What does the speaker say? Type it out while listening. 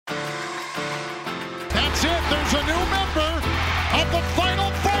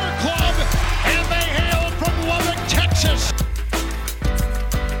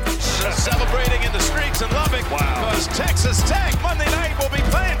in Lubbock because Texas Tech Monday night will be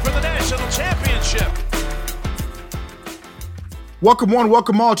playing for the national championship. Welcome one,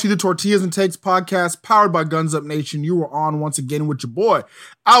 welcome all to the Tortillas and Takes podcast powered by Guns Up Nation. You are on once again with your boy,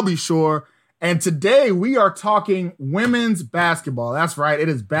 Albie Shore. And today we are talking women's basketball. That's right. It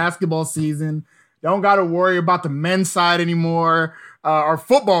is basketball season. Don't got to worry about the men's side anymore, or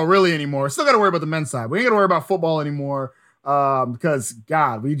football really anymore. Still got to worry about the men's side. We ain't got to worry about football anymore because,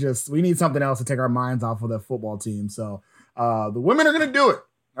 God, we need something else to take our minds off of the football team. So the women are going to do it.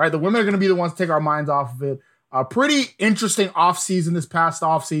 All right, the women are going to be the ones to take our minds off of it. A pretty interesting offseason this past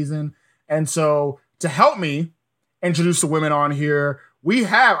offseason. And so to help me introduce the women on here,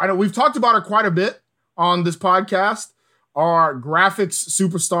 I know we've talked about her quite a bit on this podcast, our graphics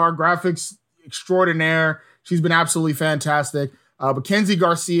superstar, graphics extraordinaire. She's been absolutely fantastic. But Kenzie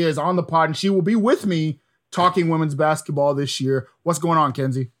Garcia is on the pod, and she will be with me talking women's basketball this year. What's going on,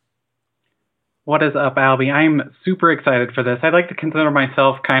 Kenzie? What is up, Albie? I'm super excited for this. I'd like to consider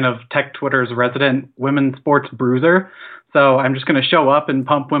myself kind of tech Twitter's resident women's sports bruiser. So I'm just going to show up and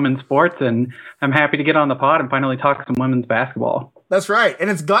pump women's sports, and I'm happy to get on the pod and finally talk some women's basketball. That's right. And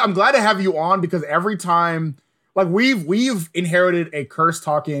I'm glad to have you on because every time, like we've inherited a curse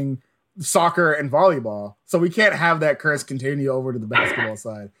talking soccer and volleyball. So we can't have that curse continue over to the basketball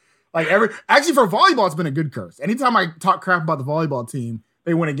side. Actually for volleyball, it's been a good curse. Anytime I talk crap about the volleyball team,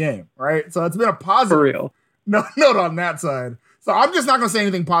 they win a game, right? So it's been a positive for real note on that side. So I'm just not going to say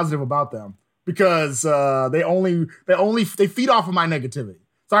anything positive about them because they feed off of my negativity.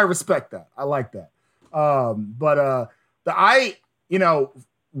 So I respect that. I like that.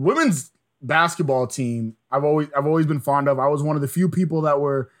 Women's basketball team, I've always been fond of. I was one of the few people that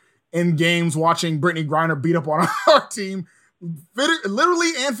were in games watching Brittany Griner beat up on our team,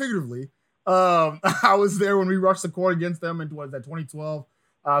 literally and figuratively. I was there when we rushed the court against them in 2012.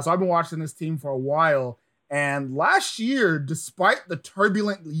 So I've been watching this team for a while. And last year, despite the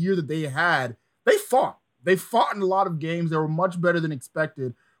turbulent year that they had, they fought. They fought in a lot of games. They were much better than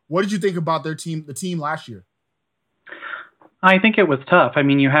expected. What did you think about the team last year? I think it was tough. I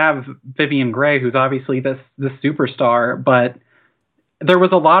mean, you have Vivian Gray, who's obviously this superstar, but there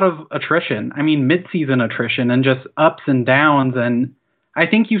was a lot of attrition. I mean, midseason attrition and just ups and downs. And I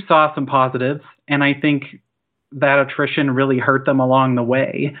think you saw some positives, and I think that attrition really hurt them along the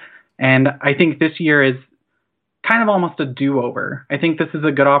way. And I think this year is kind of almost a do-over. I think this is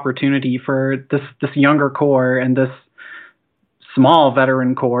a good opportunity for this younger core and this small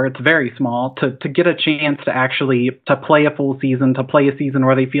veteran core. It's very small to get a chance to actually to play a full season, to play a season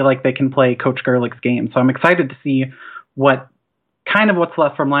where they feel like they can play Coach Gerlich's game. So I'm excited to see what's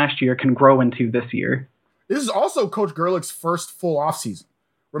left from last year can grow into this year. This is also Coach Gerlich's first full offseason.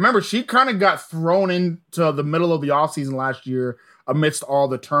 Remember, she kind of got thrown into the middle of the offseason last year amidst all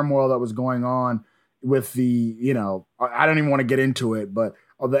the turmoil that was going on with I don't even want to get into it, but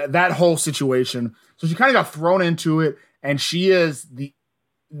that whole situation. So she kind of got thrown into it, and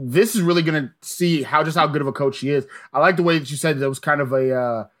this is really going to see how good of a coach she is. I like the way that you said that it was kind of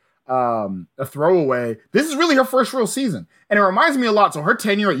a throwaway. This is really her first real season. And it reminds me a lot. So her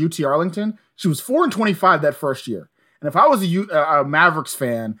tenure at UT Arlington, she was 4-25 that first year. And if I was a Mavericks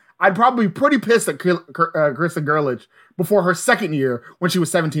fan, I'd probably be pretty pissed at Krista Gerlich before her second year when she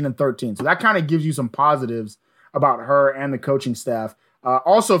was 17-13. So that kind of gives you some positives about her and the coaching staff.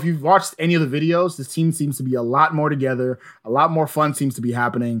 Also, if you've watched any of the videos, this team seems to be a lot more together. A lot more fun seems to be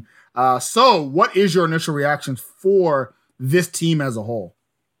happening. So what is your initial reactions for this team as a whole?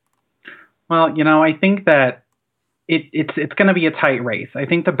 Well, I think that it's going to be a tight race. I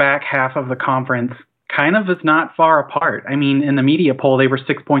think the back half of the conference kind of is not far apart. I mean, in the media poll, they were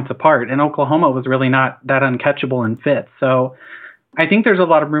 6 points apart, and Oklahoma was really not that uncatchable in fifth. So I think there's a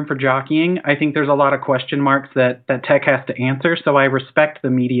lot of room for jockeying. I think there's a lot of question marks that Tech has to answer. So I respect the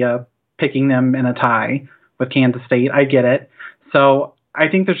media picking them in a tie with Kansas State. I get it. So I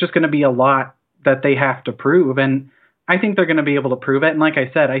think there's just going to be a lot that they have to prove. And I think they're going to be able to prove it. And like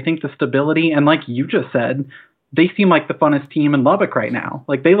I said, I think the stability, and like you just said, they seem like the funnest team in Lubbock right now.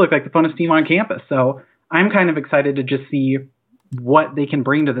 Like they look like the funnest team on campus. So I'm kind of excited to just see what they can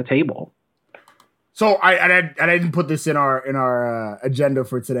bring to the table. So I didn't put this in our agenda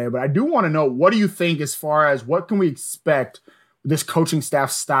for today, but I do want to know, what do you think as far as what can we expect this coaching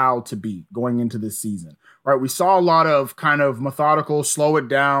staff style to be going into this season? Right, we saw a lot of kind of methodical, slow it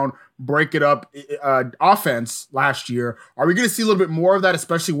down, break it up offense last year. Are we going to see a little bit more of that,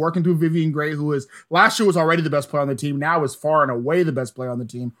 especially working through Vivian Gray, who is last year was already the best player on the team, now is far and away the best player on the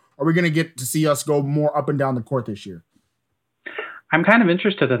team? Are we going to get to see us go more up and down the court this year? I'm kind of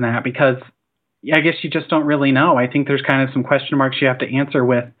interested in that because I guess you just don't really know. I think there's kind of some question marks you have to answer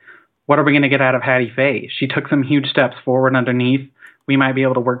with what are we going to get out of Hattie Faye? She took some huge steps forward underneath. We might be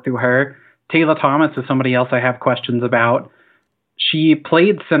able to work through her. Taylor Thomas is somebody else I have questions about. She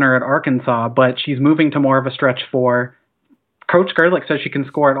played center at Arkansas, but she's moving to more of a stretch four. Coach Gerlich says she can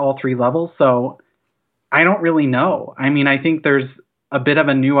score at all three levels, so I don't really know. I mean, I think there's a bit of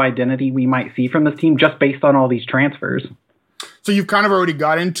a new identity we might see from this team just based on all these transfers. So you've kind of already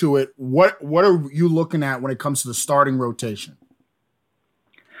got into it. What are you looking at when it comes to the starting rotation?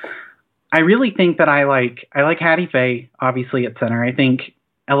 I really think that I like Hattie Faye, obviously at center. I think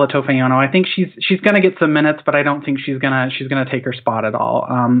Ella Tofeano, I think she's going to get some minutes, but I don't think she's gonna take her spot at all.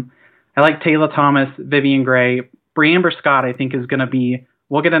 I like Taylor Thomas, Vivian Gray, Breamber Scott. I think is going to be.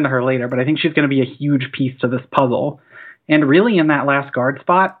 We'll get into her later, but I think she's going to be a huge piece to this puzzle. And really, in that last guard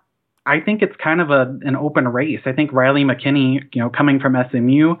spot, I think it's kind of an open race. I think Riley McKinney, coming from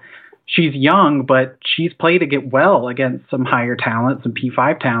SMU, she's young, but she's played well against some higher talent, some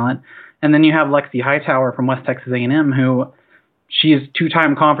P5 talent. And then you have Lexi Hightower from West Texas A&M, who she is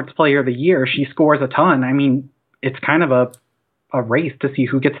two-time conference player of the year. She scores a ton. I mean, it's kind of a race to see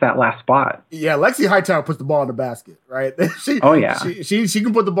who gets that last spot. Yeah, Lexi Hightower puts the ball in the basket, right? She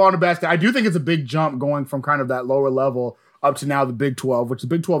can put the ball in the basket. I do think it's a big jump going from kind of that lower level up to now the Big 12, which the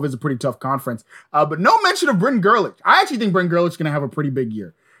Big 12 is a pretty tough conference. But no mention of Britton Gerlich. I actually think Britton Gerlich is going to have a pretty big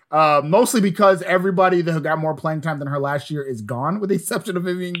year. Mostly because everybody that got more playing time than her last year is gone, with the exception of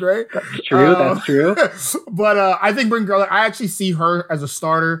Vivian Gray. That's true. That's true. But I think Britton Gerlich, I actually see her as a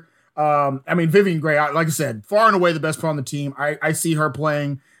starter. I mean, Vivian Gray, like I said, far and away the best player on the team. I see her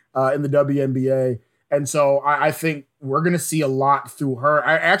playing in the WNBA. And so I think we're going to see a lot through her.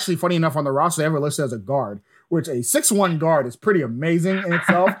 Actually, funny enough, on the roster, they have her listed as a guard, which a 6'1" guard is pretty amazing in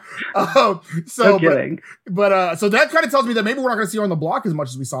itself. No kidding. But so that kind of tells me that maybe we're not going to see her on the block as much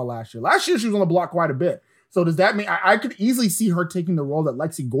as we saw last year. Last year, she was on the block quite a bit. So does that mean I could easily see her taking the role that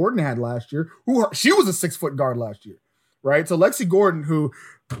Lexi Gordon had last year, she was a 6-foot guard last year, right? So Lexi Gordon, who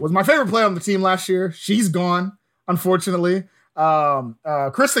was my favorite player on the team last year, she's gone, unfortunately.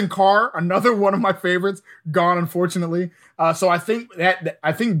 Kristen Carr, another one of my favorites, gone, unfortunately. So I think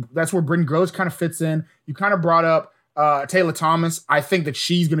that's where Britton Gerlich kind of fits in. You kind of brought up Taylor Thomas. I think that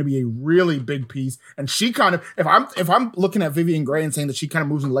she's going to be a really big piece. And she kind of, if I'm looking at Vivian Gray and saying that she kind of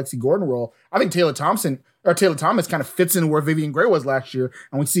moves in the Lexi Gordon role, I think Taylor Thomas kind of fits in where Vivian Gray was last year,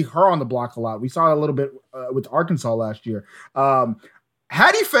 and we see her on the block a lot. We saw it a little bit with Arkansas last year.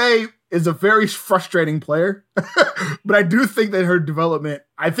 Hattie Faye is a very frustrating player, but I do think that her development,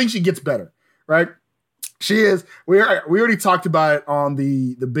 I think she gets better, right? She is. We already talked about it on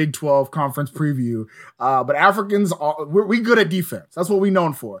the Big 12 conference preview, but Africans, we good at defense. That's what we're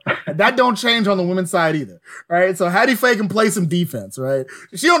known for. And that don't change on the women's side either, right? So Hattie Faye can play some defense, right?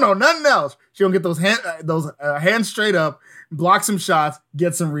 She don't know nothing else. She don't get those hands straight up, block some shots,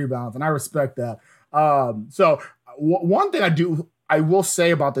 get some rebounds, and I respect that. So one thing I will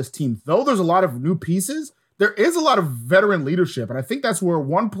say about this team, though there's a lot of new pieces, there is a lot of veteran leadership. And I think that's where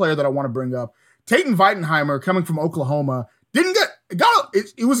one player that I want to bring up, Tatum Weitenheimer, coming from Oklahoma,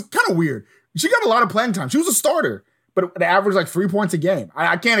 it was kind of weird. She got a lot of playing time. She was a starter, but it averaged like 3 points a game.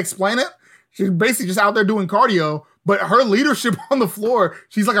 I can't explain it. She's basically just out there doing cardio, but her leadership on the floor,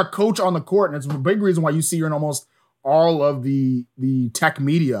 she's like a coach on the court. And it's a big reason why you see her in almost all of the tech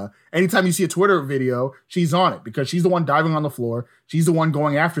media. Anytime you see a Twitter video, she's on it because she's the one diving on the floor. She's the one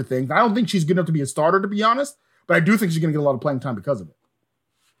going after things. I don't think she's good enough to be a starter, to be honest, but I do think she's going to get a lot of playing time because of it.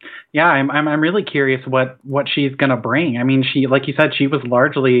 Yeah, I'm really curious what she's going to bring. I mean, she, like you said, she was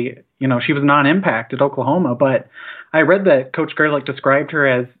largely, she was non-impact at Oklahoma, but I read that Coach Gerlich described her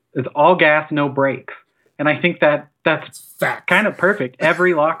as all gas, no brakes. And I think that's kind of perfect.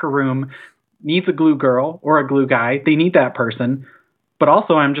 Every locker room needs a glue girl or a glue guy. They need that person. But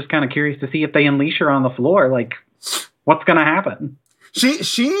also, I'm just kind of curious to see if they unleash her on the floor. Like, what's going to happen?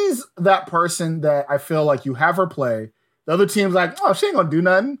 She's that person that I feel like you have her play. The other team's like, oh, she ain't going to do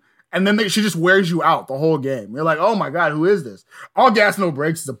nothing. And then she just wears you out the whole game. You're like, oh, my God, who is this? All gas, no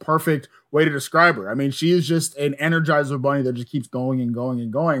brakes is a perfect way to describe her. I mean, she is just an Energizer bunny that just keeps going and going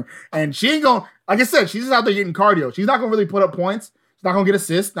and going. And she ain't going, like I said, she's just out there getting cardio. She's not going to really put up points. She's not going to get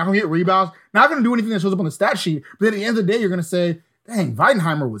assists, not going to get rebounds, not going to do anything that shows up on the stat sheet. But at the end of the day, you're going to say, dang,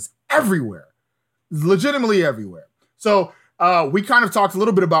 Weitenheimer was everywhere. Legitimately everywhere. So we kind of talked a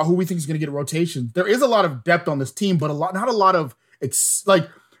little bit about who we think is going to get rotations. There is a lot of depth on this team, but not a lot of,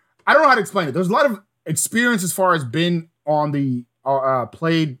 I don't know how to explain it. There's a lot of experience as far as been on the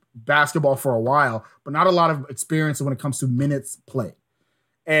played basketball for a while, but not a lot of experience when it comes to minutes played.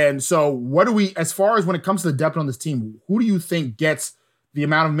 And so as far as when it comes to the depth on this team, who do you think gets the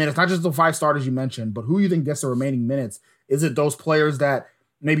amount of minutes, not just the 5 starters you mentioned, but who do you think gets the remaining minutes? Is it those players that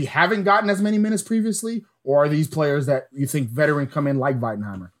maybe haven't gotten as many minutes previously, or are these players that you think veteran come in like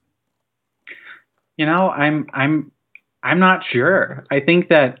Weidenheimer? I'm not sure. I think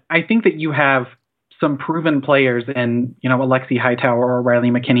that you have some proven players in, Alexi Hightower or Riley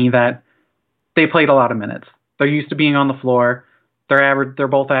McKinney that they played a lot of minutes. They're used to being on the floor. They're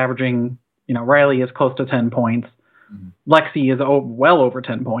both averaging, Riley is close to 10 points. Mm-hmm. Lexi is well over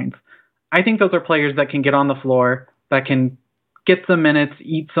 10 points. I think those are players that can get on the floor, that can get some minutes,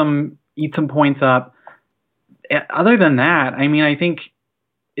 eat some points up. Other than that, I think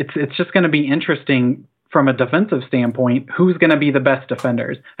it's just going to be interesting from a defensive standpoint, who's going to be the best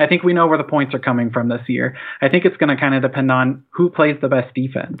defenders. I think we know where the points are coming from this year. I think it's going to kind of depend on who plays the best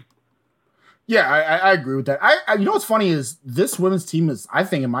defense. Yeah, I agree with that. I what's funny is this women's team is, I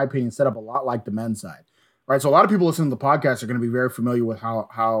think, in my opinion, set up a lot like the men's side, right? So a lot of people listening to the podcast are going to be very familiar with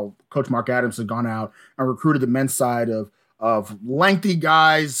how Coach Mark Adams has gone out and recruited the men's side of lengthy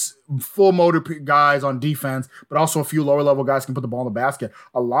guys, full motor guys on defense, but also a few lower level guys can put the ball in the basket.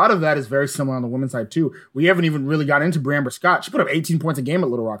 A lot of that is very similar on the women's side too. We haven't even really got into Breamber Scott. She put up 18 points a game at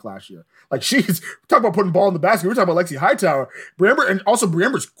Little Rock last year. Like she's talking about putting the ball in the basket. We're talking about Lexi Hightower.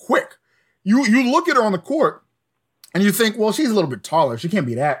 Breamber's quick. You look at her on the court and you think, well, she's a little bit taller. She can't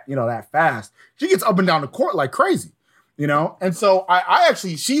be that fast. She gets up and down the court like crazy, And so I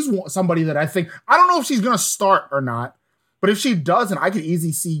actually, she's somebody that I think, I don't know if she's going to start or not, but if she doesn't, I could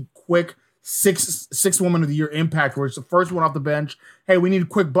easily see quick six woman of the year impact where it's the first one off the bench. Hey, we need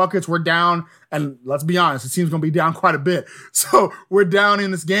quick buckets. We're down. And let's be honest, the team's going to be down quite a bit. So we're down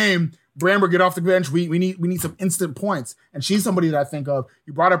in this game. Breamber, get off the bench. We need some instant points. And she's somebody that I think of.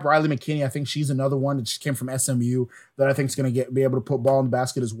 You brought up Riley McKinney. I think she's another one that just came from SMU that I think is going to be able to put ball in the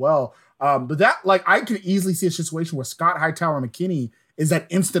basket as well. But that, I could easily see a situation where Scott, Hightower, and McKinney is that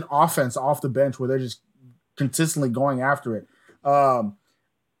instant offense off the bench where they're just consistently going after it.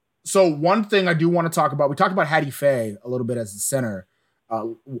 So one thing I do want to talk about, we talked about Hattie Faye a little bit as the center.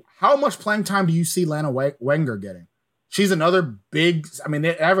 How much playing time do you see Lana Wenger getting? She's another big,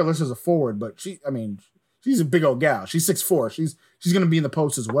 they have her listed as a forward, but she's a big old gal. She's 6'4". She's going to be in the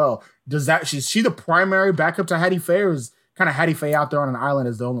post as well. Is she the primary backup to Hattie Faye, or is kind of Hattie Faye out there on an island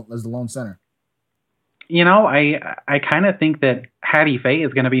as the lone center? I kind of think that Hattie Faye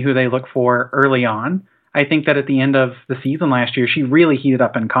is going to be who they look for early on. I think that at the end of the season last year, she really heated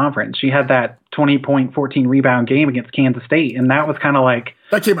up in conference. She had that 20-point, 14-rebound game against Kansas State, and that was kind of like,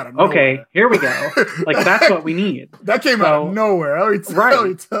 that came out of nowhere. Okay, here we go. That's what we need. That came out of nowhere. Let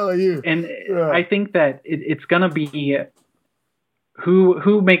me tell you. And I think that it's going to be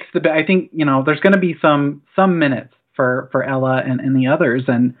who makes the. I think there's going to be some minutes for Ella and the others,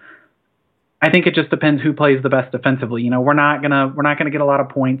 and I think it just depends who plays the best defensively. We're not gonna get a lot of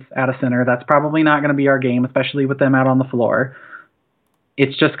points out of center. That's probably not gonna be our game, especially with them out on the floor.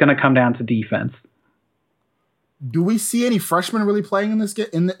 It's just gonna come down to defense. Do we see any freshmen really playing in this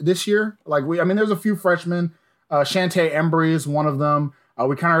year? There's a few freshmen. Shantae Embry is one of them.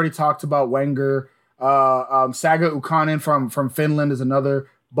 We kind of already talked about Wenger. Saga Ukanen from Finland is another.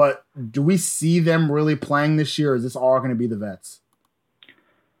 But do we see them really playing this year? Or is this all going to be the vets?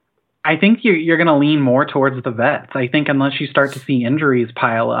 I think you're going to lean more towards the vets. I think unless you start to see injuries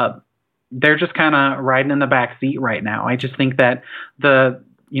pile up, they're just kind of riding in the back seat right now. I just think that the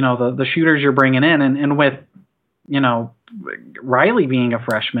shooters you're bringing in and with, Riley being a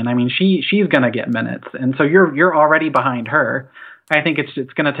freshman, she's going to get minutes. And so you're already behind her. I think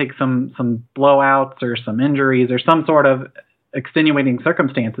it's going to take some blowouts or some injuries or some sort of extenuating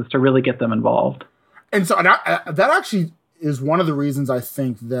circumstances to really get them involved. And so that actually is one of the reasons I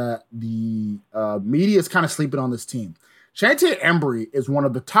think that the media is kind of sleeping on this team. Shantae Embry is one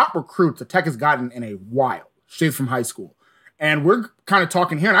of the top recruits that Tech has gotten in a while, straight from high school. And we're kind of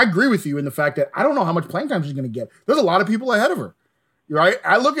talking here, and I agree with you in the fact that I don't know how much playing time she's going to get. There's a lot of people ahead of her, right?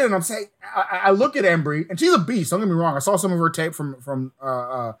 I look at it and I'm saying, I look at Embry, and she's a beast. Don't get me wrong. I saw some of her tape from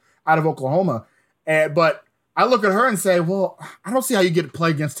out of Oklahoma, but I look at her and say, well, I don't see how you get to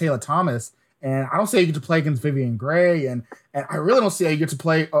play against Taylor Thomas. And I don't see how you get to play against Vivian Gray, and I really don't see how you get to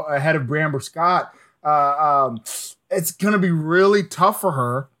play ahead of Breamber Scott. It's going to be really tough for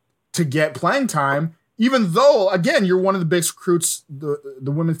her to get playing time, even though, again, you're one of the biggest recruits the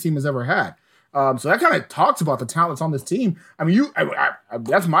women's team has ever had. So that kind of talks about the talents on this team.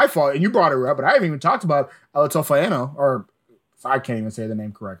 That's my fault, and you brought her up, but I haven't even talked about Ella Tofaiano, or I can't even say the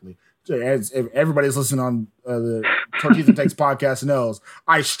name correctly. As if everybody's listening on the Tortillas and Takes podcast knows,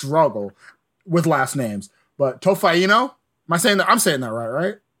 I struggle with last names, but Tofaiano, am I saying that? I'm saying that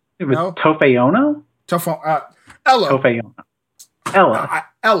right? It was no? Tofaiano? Ella. Tofaiano.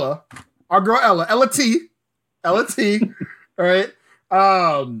 Ella. Our girl Ella T. All right.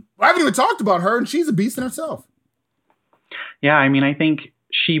 I haven't even talked about her, and she's a beast in herself. Yeah, I mean, I think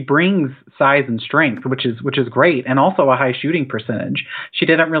she brings size and strength, which is great, and also a high shooting percentage. She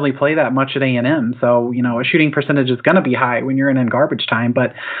didn't really play that much at A&M, so a shooting percentage is going to be high when you're in garbage time.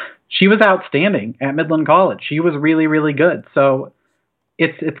 But she was outstanding at Midland College. She was really, really good. So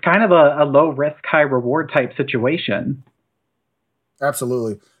it's kind of a low risk, high reward type situation.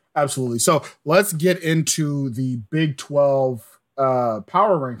 Absolutely. So let's get into the Big 12 power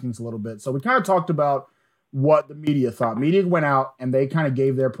rankings a little bit. So we kind of talked about what the media thought. Media went out and they kind of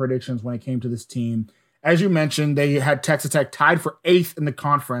gave their predictions when it came to this team. As you mentioned, they had Texas Tech tied for 8th in the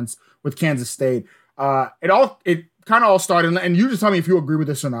conference with Kansas State. It kind of all started, and you just tell me if you agree with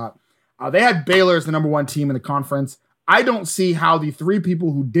this or not. They had Baylor as the number 1 team in the conference. I don't see how the 3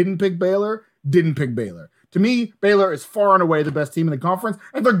 people who didn't pick Baylor. To me, Baylor is far and away the best team in the conference,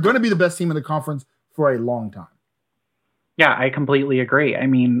 and they're going to be the best team in the conference for a long time. Yeah, I completely agree. I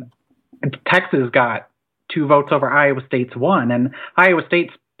mean, Texas got 2 votes over Iowa State's 1, and Iowa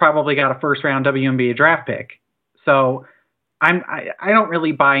State's probably got a first-round WNBA draft pick. So I don't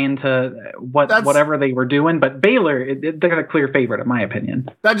really buy into whatever they were doing, but Baylor, they're a clear favorite in my opinion.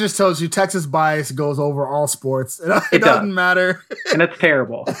 That just tells you Texas bias goes over all sports. It doesn't matter, and it's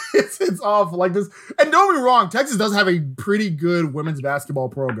terrible. It's awful like this. And don't be wrong, Texas does have a pretty good women's basketball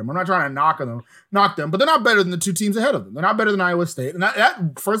program. I'm not trying to knock them, but they're not better than the 2 teams ahead of them. They're not better than Iowa State, and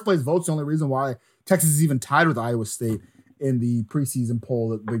that first place vote's the only reason why Texas is even tied with Iowa State in the preseason poll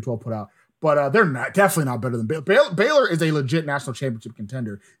that Big 12 put out. But they're definitely not better than Baylor. Baylor is a legit national championship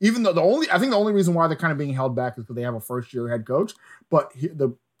contender. Even though I think the only reason why they're kind of being held back is because they have a first-year head coach. But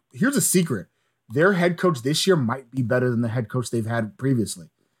here's a secret: their head coach this year might be better than the head coach they've had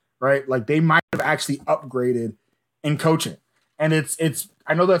previously, right? Like they might have actually upgraded in coaching. And it's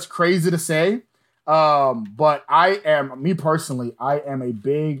I know that's crazy to say, but me personally, I am a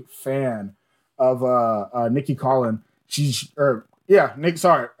big fan of Nikki Collin.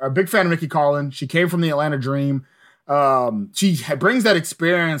 A big fan of Nikki Collin. She came from the Atlanta Dream. She brings that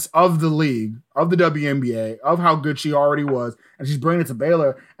experience of the league, of the WNBA, of how good she already was, and she's bringing it to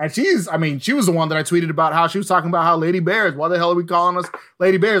Baylor. And she was the one that I tweeted about how she was talking about how Lady Bears, why the hell are we calling us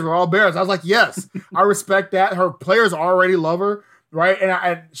Lady Bears? We're all Bears. I was like, yes, I respect that. Her players already love her, right? And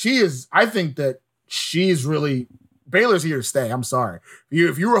I think that she's really, Baylor's here to stay. I'm sorry.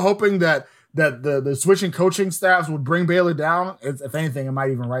 If you were hoping that the switching coaching staffs would bring Baylor down, if anything, it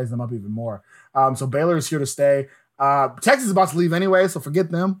might even rise them up even more. So Baylor is here to stay. Texas is about to leave anyway, so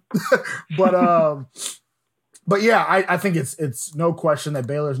forget them. But yeah, I think it's no question that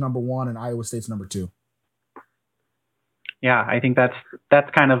Baylor's number 1 and Iowa State's number 2. Yeah, I think that's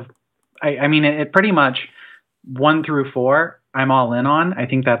kind of, I mean, it pretty much 1 through 4, I'm all in on. I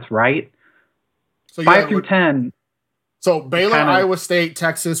think that's right. So 5 through 10. So Baylor, Iowa State,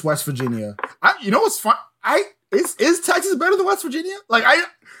 Texas, West Virginia. You know what's fun? Is Texas better than West Virginia? Like I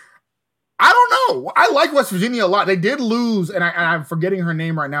don't know. I like West Virginia a lot. They did lose, and I'm forgetting her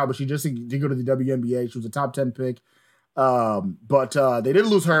name right now, but she just did go to the WNBA. She was a top 10 pick. But they did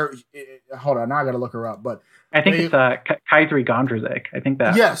lose her. Hold on, now I got to look her up. But I think it's Kairi Gondrezick. I think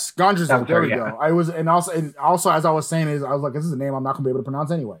that. Yes, Gondrezick. There we go. I was, and also as I was saying, I was like, this is a name I'm not gonna be able to pronounce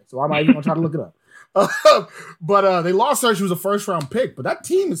anyway, so I'm not even gonna try to look it up. But they lost her. She was a first-round pick, but that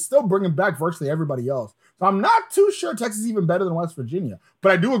team is still bringing back virtually everybody else. So I'm not too sure Texas is even better than West Virginia,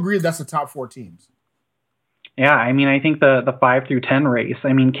 but I do agree that's the top 4 teams. Yeah, I mean, I think the 5 through 10 race.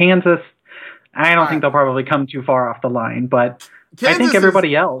 I mean, Kansas, I don't think they'll probably come too far off the line, but I think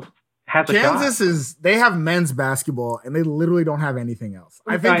everybody else has a shot. Kansas they have men's basketball, and they literally don't have anything else.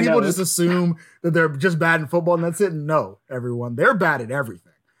 I think people just assume that they're just bad in football, and that's it. No, everyone, they're bad at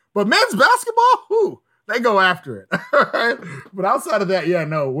everything. But men's basketball, they go after it. Right? But outside of that,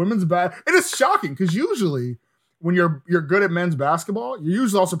 women's basketball. It is shocking because usually when you're good at men's basketball, you're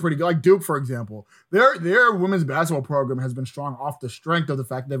usually also pretty good. Like Duke, for example, their women's basketball program has been strong off the strength of the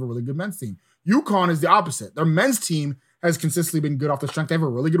fact they have a really good men's team. UConn is the opposite. Their men's team has consistently been good off the strength. They have a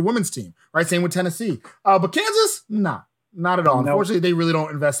really good women's team, right? Same with Tennessee. But Kansas, not at all. No. Unfortunately, they really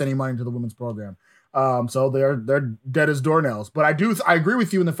don't invest any money into the women's program. So they're dead as doornails. But I agree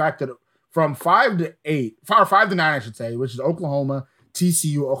with you in the fact that from 5 to 9, I should say, which is Oklahoma,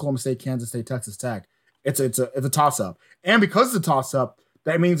 TCU, Oklahoma State, Kansas State, Texas Tech. It's a toss up, and because it's a toss up,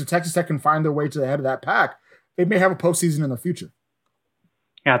 that means if Texas Tech can find their way to the head of that pack, they may have a postseason in the future.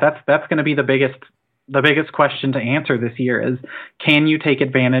 Yeah, that's going to be the biggest question to answer this year is, can you take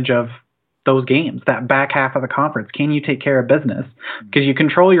advantage of those games, that back half of the conference? Can you take care of business? Because you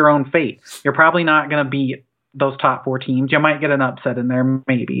control your own fate. You're probably not going to beat those top 4 teams. You might get an upset in there,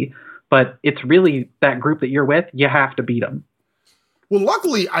 maybe, but it's really that group that you're with. You have to beat them. Well,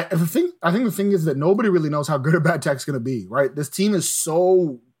 luckily, I think the thing is that nobody really knows how good or bad Tech's going to be, right? This team is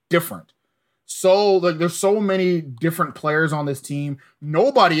so different. So like, there's so many different players on this team.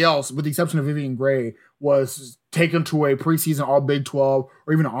 Nobody else, with the exception of Vivian Gray, was taken to a preseason All Big 12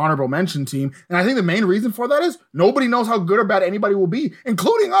 or even an honorable mention team. And I think the main reason for that is nobody knows how good or bad anybody will be,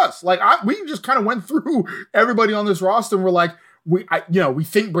 including us. Like we just kind of went through everybody on this roster and we're like, we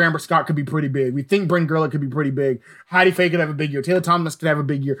think Bramber Scott could be pretty big. We think Bryn Gerlich could be pretty big. Heidi Faye could have a big year. Taylor Thomas could have a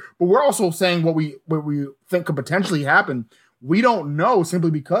big year. But we're also saying what we think could potentially happen. We don't know simply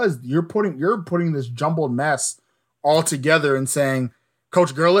because you're putting this jumbled mess all together and saying,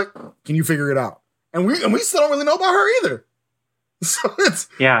 Coach Gerlich, can you figure it out? And we still don't really know about her either. So it's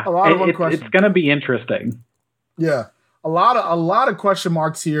a lot of questions. It's going to be interesting. Yeah, a lot of question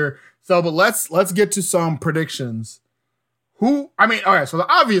marks here. So, but let's get to some predictions. All right, so the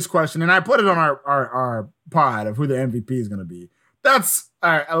obvious question, and I put it on our pod of who the MVP is going to be. That's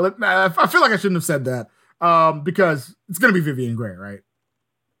all right. I feel like I shouldn't have said that because it's going to be Vivian Gray, right?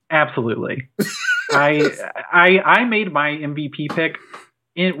 Absolutely. I made my MVP pick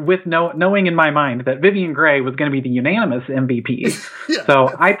with knowing in my mind that Vivian Gray was going to be the unanimous MVP. Yeah.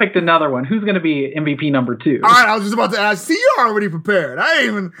 So I picked another one. Who's going to be MVP number 2? All right, I was just about to ask. See, you're already prepared. I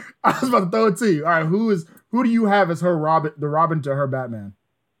was about to throw it to you. All right, who do you have as her Robin to her Batman?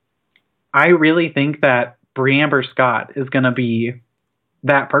 I really think that Bramber Scott is going to be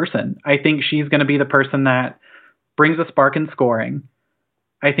that person. I think she's going to be the person that brings a spark in scoring.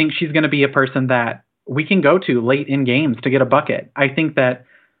 I think she's going to be a person that we can go to late in games to get a bucket. I think that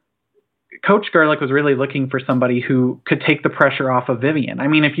Coach Gerlich was really looking for somebody who could take the pressure off of Vivian. I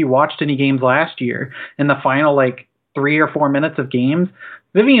mean, if you watched any games last year, in the final 3 or 4 minutes of games,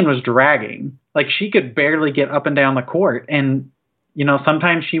 Vivian was dragging. She could barely get up and down the court. And,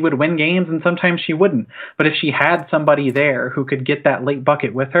 sometimes she would win games and sometimes she wouldn't. But if she had somebody there who could get that late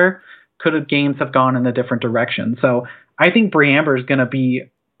bucket with her, games have gone in a different direction. So I think Bramber is going to be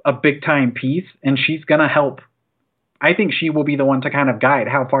a big time piece, and she's going to help. I think she will be the one to kind of guide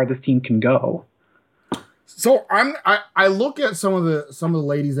how far this team can go. So I look at some of the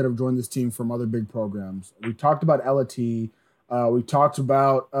ladies that have joined this team from other big programs. We talked about Ella T. We talked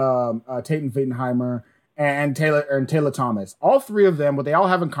about Tatum Fittenheimer and Taylor Thomas. All three of them, what they all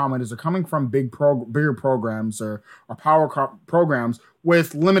have in common is they're coming from bigger programs or power programs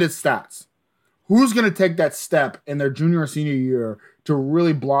with limited stats. Who's going to take that step in their junior or senior year to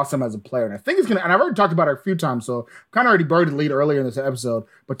really blossom as a player? And I think it's going to, and I've already talked about it a few times, so kind of already buried the lead earlier in this episode,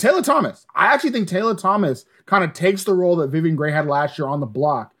 but Taylor Thomas, I actually think Taylor Thomas kind of takes the role that Vivian Gray had last year on the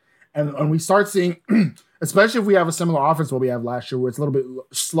block. And we start seeing, especially if we have a similar offense to what we have last year, where it's a little bit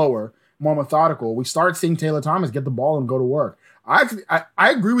slower, more methodical, we start seeing Taylor Thomas get the ball and go to work. I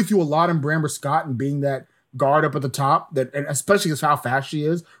agree with you a lot in Bramber Scott and being that guard up at the top, that, and especially how fast she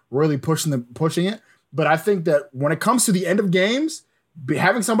is, really pushing it. But I think that when it comes to the end of games,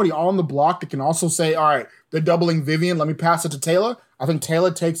 having somebody on the block that can also say, all right, they're doubling Vivian, let me pass it to Taylor. I think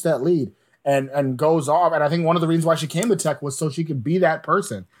Taylor takes that lead and goes off. And I think one of the reasons why she came to Tech was so she could be that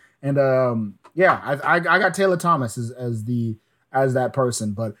person. And I got Taylor Thomas as that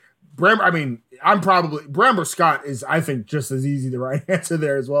person. But Bramber Scott is, I think, just as easy the right answer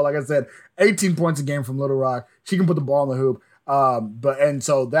there as well. Like I said, 18 points a game from Little Rock. She can put the ball in the hoop.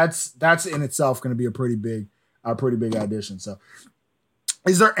 So that's in itself going to be a pretty big addition. So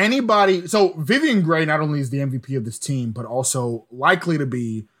is there anybody? So Vivian Gray not only is the MVP of this team, but also likely to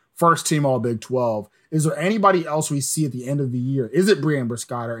be first team All Big 12. Is there anybody else we see at the end of the year? Is it Bramber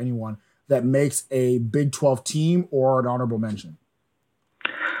Scott or anyone that makes a Big 12 team or an honorable mention?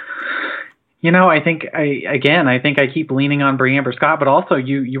 I think I keep leaning on Bramber Scott, but also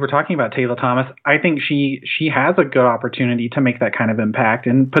you were talking about Taylor Thomas. I think she has a good opportunity to make that kind of impact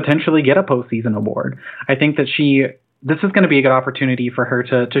and potentially get a postseason award. I think that this is going to be a good opportunity for her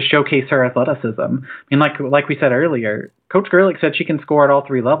to showcase her athleticism. I mean, like we said earlier, Coach Gerlich said she can score at all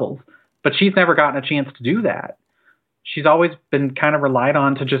 3 levels, but she's never gotten a chance to do that. She's always been kind of relied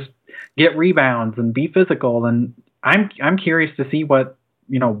on to just get rebounds and be physical. And I'm curious to see what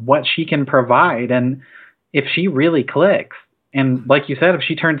she can provide. And if she really clicks, and like you said, if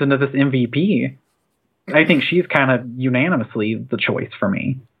she turns into this MVP, I think she's kind of unanimously the choice for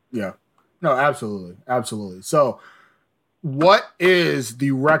me. Yeah, no, absolutely. Absolutely. So what is the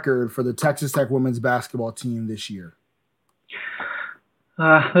record for the Texas Tech women's basketball team this year?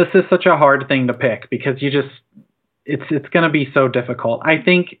 This is such a hard thing to pick because it's going to be so difficult. I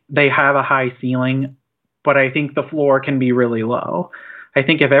think they have a high ceiling, but I think the floor can be really low. I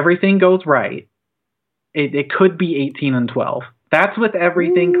think if everything goes right, it could be 18-12. That's with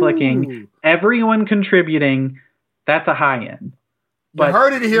everything clicking, everyone contributing. That's a high end. You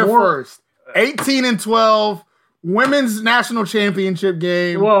heard it here first. 18-12, women's national championship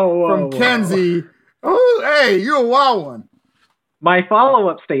game from Kenzie. Oh, hey, you're a wild one. My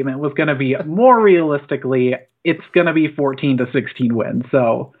follow-up statement was going to be more realistically, it's going to be 14-16 wins.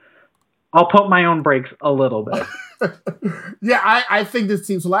 So I'll put my own brakes a little bit. Yeah, I think this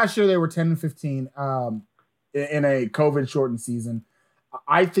team. So last year they were 10-15 in a COVID-shortened season.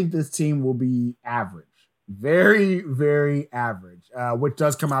 I think this team will be average. Very, very average, which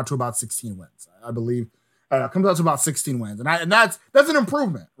does come out to about 16 wins. I believe comes out to about 16 wins, and that's an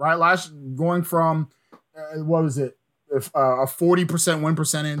improvement, right? Going from what was it, a 40% win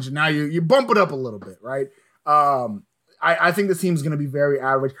percentage, and now you bump it up a little bit, right? I think this team's going to be very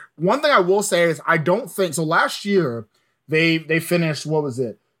average. One thing I will say is I don't think so. Last year they finished what was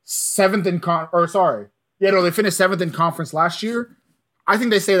it, seventh in they finished seventh in conference last year. I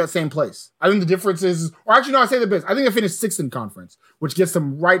think they stay that same place. I think the difference is, or actually, no, I say the best. I think they finished sixth in conference, which gets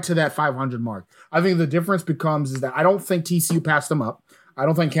them right to that 500 mark. I think the difference becomes is that I don't think TCU passed them up. I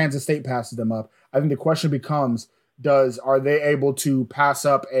don't think Kansas State passes them up. I think the question becomes, are they able to pass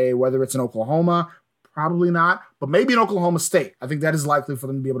up whether it's in Oklahoma? Probably not, but maybe in Oklahoma State. I think that is likely for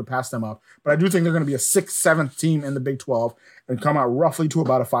them to be able to pass them up. But I do think they're going to be a 6th, 7th team in the Big 12 and come out roughly to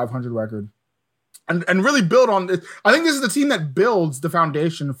about a 500 record. And really build on it. I think this is the team that builds the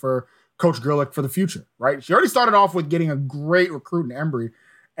foundation for Coach Gerlich for the future, right? She already started off with getting a great recruit in Embry,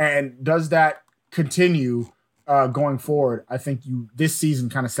 and does that continue going forward? I think this season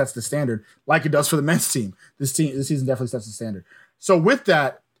kind of sets the standard, like it does for the men's team. This season definitely sets the standard. So with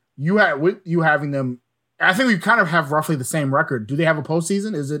that, you having them, I think we kind of have roughly the same record. Do they have a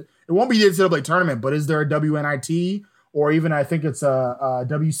postseason? It won't be the NCAA tournament, but is there a WNIT, or even I think it's a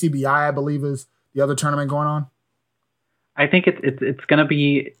WCBI, I believe is the other tournament going on? I think it's going to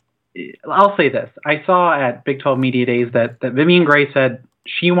be. I'll say this: I saw at Big 12 Media Days that Vivian Gray said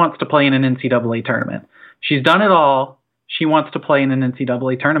she wants to play in an NCAA tournament. She's done it all. She wants to play in an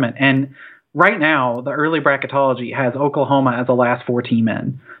NCAA tournament, and right now the early bracketology has Oklahoma as a last 4 team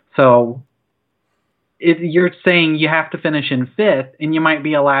in. So you're saying you have to finish in 5th, and you might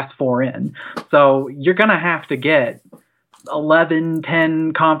be a last 4 in. So you're going to have to get 11,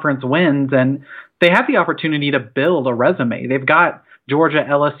 10 conference wins, and they have the opportunity to build a resume. They've got Georgia,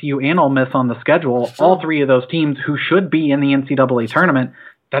 LSU, and Ole Miss on the schedule, sure. All 3 of those teams who should be in the NCAA tournament.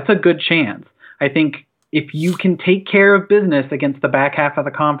 That's a good chance. I think if you can take care of business against the back half of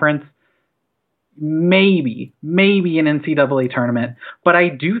the conference, maybe an NCAA tournament. But I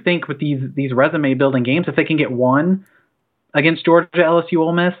do think with these resume building games, if they can get one against Georgia, LSU,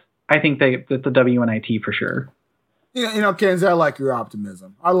 Ole Miss, I think that's the WNIT for sure. Yeah, Kenzie, I like your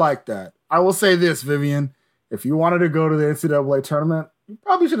optimism. I like that. I will say this, Vivian. If you wanted to go to the NCAA tournament, you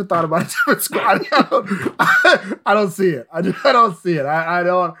probably should have thought about a different squad. I don't see it. I don't see it. I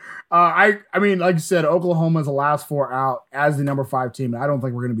don't. I mean, like you said, Oklahoma is the last 4 out as the number 5 team. I don't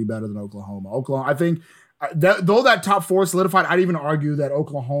think we're going to be better than Oklahoma. I think though that top 4 solidified, I'd even argue that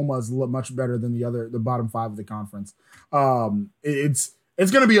Oklahoma is much better than the bottom 5 of the conference. It's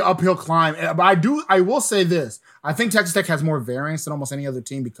going to be an uphill climb. But I will say this. I think Texas Tech has more variance than almost any other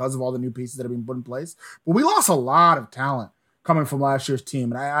team because of all the new pieces that have been put in place. But we lost a lot of talent coming from last year's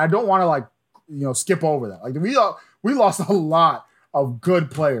team. And I don't want to skip over that. Like we lost a lot of good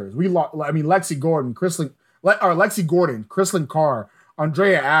players. We lost, Lexi Gordon, Chrislyn Carr,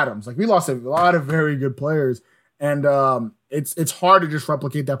 Andrea Adams. Like we lost a lot of very good players. And it's hard to just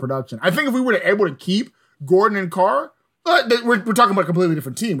replicate that production. I think if we were able to keep Gordon and Carr, we're talking about a completely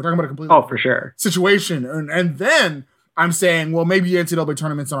different team. We're talking about a completely different for sure situation. And then I'm saying, well, maybe the NCAA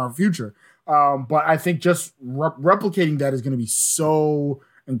tournament's in our future. But I think just replicating that is going to be so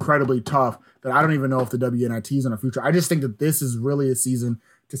incredibly tough that I don't even know if the WNIT is in our future. I just think that this is really a season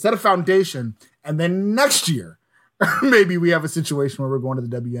to set a foundation. And then next year, maybe we have a situation where we're going to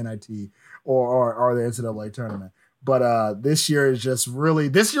the WNIT or the NCAA tournament. But this year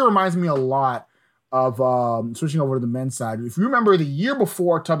reminds me a lot of switching over to the men's side. If you remember the year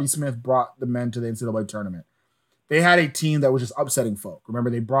before Tubby Smith brought the men to the NCAA tournament, they had a team that was just upsetting folk. Remember,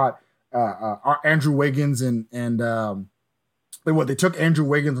 they brought Andrew Wiggins and they took Andrew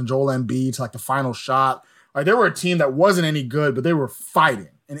Wiggins and Joel Embiid to like the final shot. Like they were a team that wasn't any good, but they were fighting.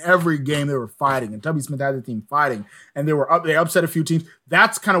 In every game they were fighting, and Tubby Smith had the team fighting, and they upset a few teams.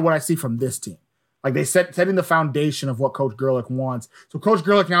 That's kind of what I see from this team. Like they setting the foundation of what Coach Gerlich wants. So Coach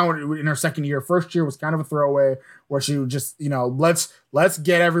Gerlich now in her second year, first year was kind of a throwaway where she would just, let's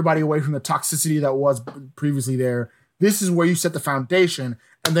get everybody away from the toxicity that was previously there. This is where you set the foundation,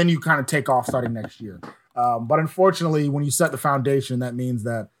 and then you kind of take off starting next year. But unfortunately, when you set the foundation, that means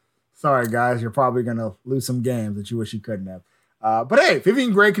that, sorry guys, you're probably going to lose some games that you wish you couldn't have. But hey,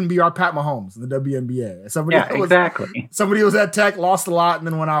 Vivian Gray can be our Pat Mahomes in the WNBA. Exactly. Somebody who was at Tech, lost a lot, and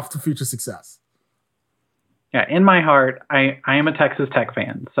then went off to future success. Yeah, in my heart, I am a Texas Tech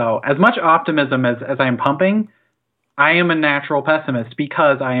fan. So as much optimism as I'm pumping, I am a natural pessimist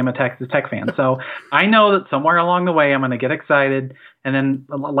because I am a Texas Tech fan. So I know that somewhere along the way I'm going to get excited. And then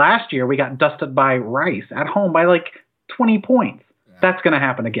last year we got dusted by Rice at home by like 20 points. Yeah. That's going to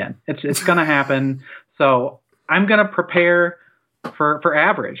happen again. It's going to happen. So I'm going to prepare for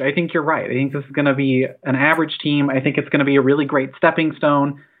average. I think you're right. I think this is going to be an average team. I think it's going to be a really great stepping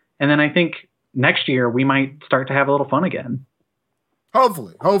stone. And then I think next year we might start to have a little fun again.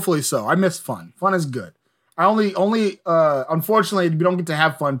 Hopefully so. I miss fun. Fun is good. I only unfortunately we don't get to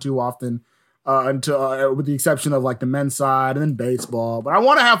have fun too often until with the exception of like the men's side and then baseball. But I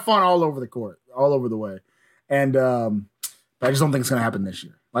want to have fun all over the court, all over the way. And but I just don't think it's going to happen this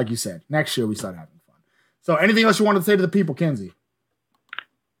year. Like you said, next year we start having fun. So anything else you want to say to the people, Kenzie?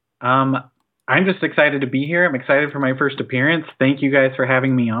 I'm just excited to be here. I'm excited for my first appearance. Thank you guys for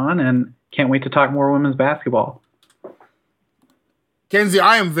having me on, and can't wait to talk more women's basketball. Kenzie,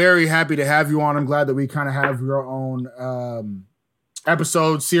 I am very happy to have you on. I'm glad that we kind of have your own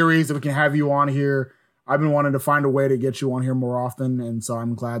episode series that we can have you on here. I've been wanting to find a way to get you on here more often, and so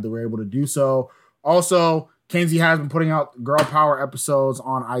I'm glad that we're able to do so. Also, Kenzie has been putting out Girl Power episodes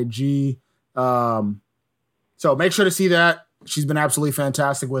on IG. So make sure to see that. She's been absolutely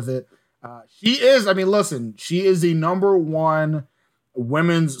fantastic with it. She is the number one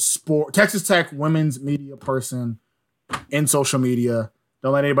women's sport, Texas Tech women's media person in social media.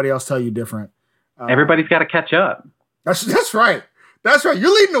 Don't let anybody else tell you different. Everybody's got to catch up. That's right. That's right.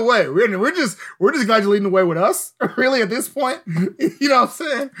 You're leading the way. We're just glad you're leading the way with us, really, at this point. You know what I'm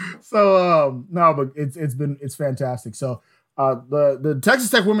saying? So no, but it's fantastic. So the Texas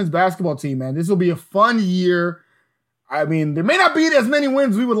Tech women's basketball team, man, this will be a fun year. I mean, there may not be as many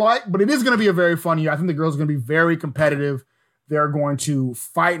wins we would like, but it is going to be a very fun year. I think the girls are going to be very competitive. They're going to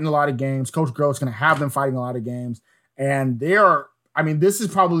fight in a lot of games. Coach Groh is going to have them fighting a lot of games. And this is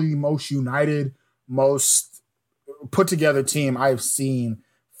probably the most united, most put together team I've seen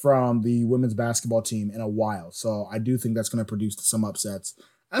from the women's basketball team in a while. So I do think that's going to produce some upsets.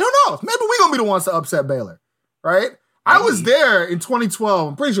 I don't know. Maybe we're going to be the ones to upset Baylor, right? I was there in 2012.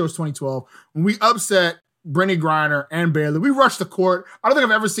 I'm pretty sure it was 2012 when we upset Brittany Griner and Baylor. We rushed the court. I don't think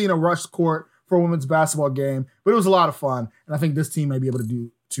I've ever seen a rushed court for a women's basketball game, but it was a lot of fun. And I think this team may be able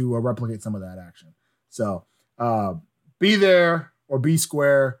to replicate some of that action. So be there or be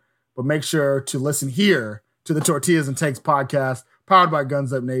square, but make sure to listen here to the Tortillas and Takes podcast powered by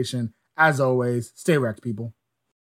Guns Up Nation. As always, stay wrecked, people.